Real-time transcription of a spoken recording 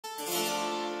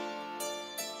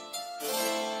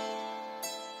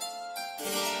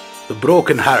The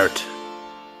Broken Heart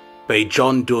by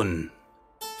John Donne.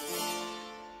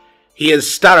 He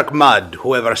is stark mad,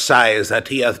 whoever sighs that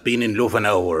he hath been in love an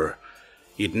hour,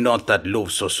 yet not that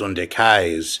love so soon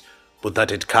decays, but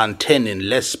that it can 10 in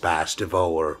less space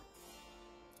devour.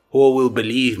 Who will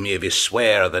believe me if I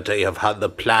swear that I have had the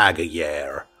plague a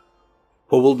year?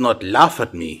 Who will not laugh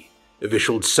at me if I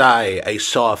should say I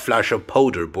saw a flash of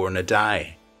powder burn a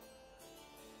day?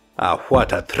 Ah,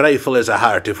 what a trifle is a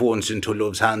heart if once into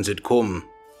love's hands it come.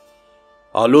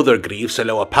 All other griefs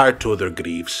allow a part to other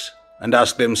griefs, and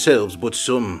ask themselves but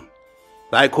some.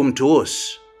 They come to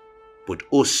us, but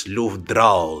us love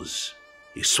draws.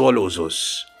 He swallows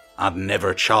us, and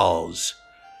never chaws.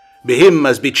 Be him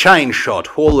as be chain shot,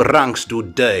 whole ranks do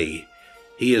die.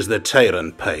 He is the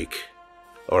tyrant pike,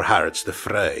 our heart's the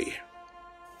fray.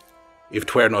 If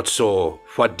 'twere not so,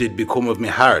 what did become of me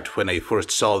heart when I first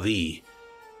saw thee?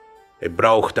 I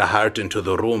brought the heart into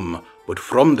the room, but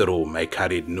from the room I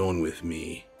carried none with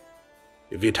me.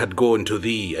 If it had gone to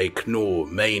thee, I know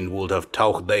mine would have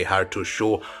taught thy heart to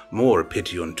show more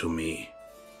pity unto me.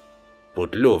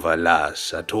 But love,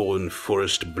 alas, at own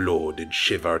first blow did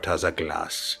shiver as a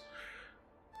glass.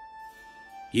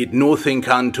 Yet nothing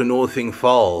can to nothing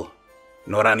fall,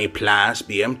 nor any place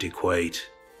be empty quite.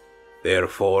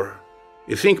 Therefore,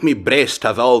 I think me breast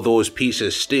hath all those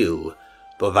pieces still,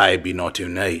 though they be not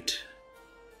unite.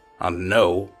 And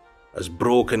now, as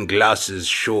broken glasses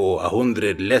show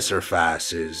 100 lesser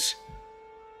faces,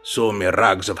 so me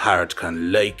rags of heart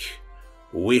can like,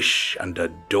 wish, and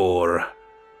adore,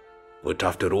 but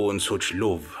after own such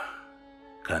love,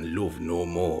 can love no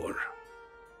more.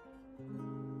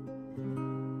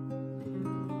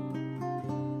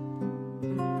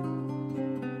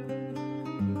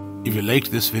 If you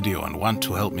liked this video and want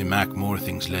to help me make more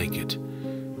things like it,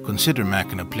 consider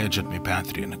making a pledge at my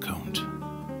Patreon account.